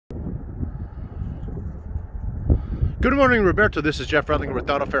Good morning, Roberto. This is Jeff Redlinger with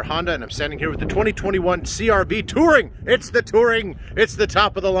Auto Fair Honda, and I'm standing here with the 2021 CR-V Touring. It's the Touring. It's the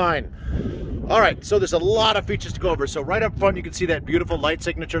top of the line. All right, so there's a lot of features to go over. So right up front, you can see that beautiful light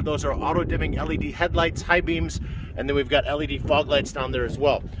signature. Those are auto-dimming LED headlights, high beams, and then we've got LED fog lights down there as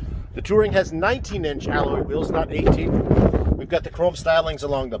well. The Touring has 19-inch alloy wheels, not 18. We've got the chrome stylings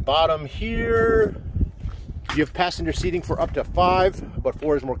along the bottom here. You have passenger seating for up to 5, but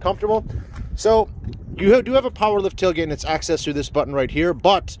 4 is more comfortable. So you do have a power lift tailgate, and it's accessed through this button right here,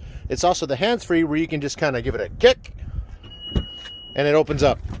 but it's also the hands-free where you can just kind of give it a kick and it opens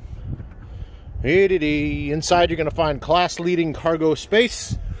up. Inside you're going to find class-leading cargo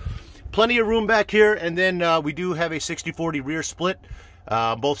space, plenty of room back here, and then we do have a 60/40 rear split.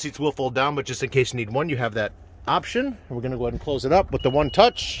 Both seats will fold down, but just in case you need one, you have that option. We're going to go ahead and close it up with the one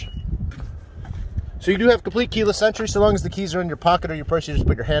touch. So you do have complete keyless entry. So long as the keys are in your pocket or your purse, you just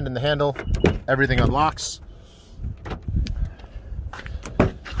put your hand in the handle, everything unlocks.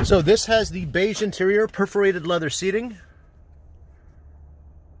 So this has the beige interior, perforated leather seating.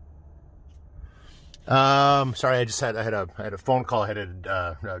 Sorry, I had a phone call I had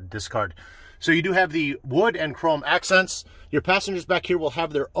to discard. So you do have the wood and chrome accents. Your passengers back here will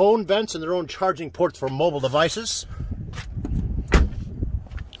have their own vents and their own charging ports for mobile devices.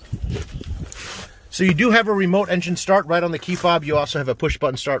 So you do have a remote engine start right on the key fob. You also have a push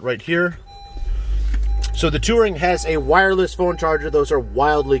button start right here. So the Touring has a wireless phone charger. Those are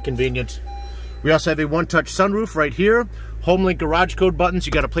wildly convenient. We also have a one-touch sunroof right here. HomeLink garage code buttons.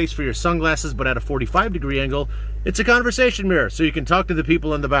 You got a place for your sunglasses, but at a 45-degree angle. It's a conversation mirror, so you can talk to the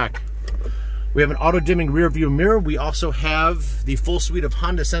people in the back. We have an auto-dimming rear view mirror. We also have the full suite of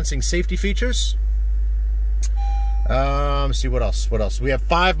Honda sensing safety features. Let's see what else. We have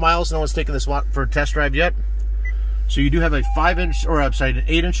 5 miles. No one's taken this for a test drive yet. So you do have a 5-inch, or I'm sorry, an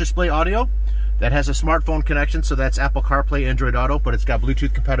 8-inch display audio that has a smartphone connection. So that's Apple CarPlay, Android Auto, but it's got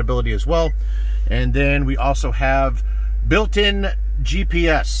Bluetooth compatibility as well. And then we also have built-in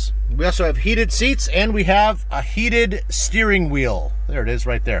GPS. We also have heated seats, and we have a heated steering wheel. There it is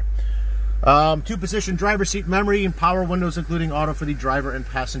right there. 2-position driver seat memory and power windows, including auto for the driver and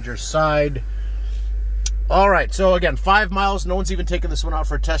passenger side. All right, so again, 5 miles. No one's even taken this one out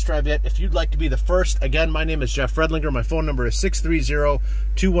for a test drive yet. If you'd like to be the first, again, my name is Jeff Redlinger. My phone number is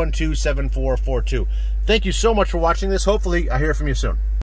 630-212-7442. Thank you so much for watching this. Hopefully, I hear from you soon.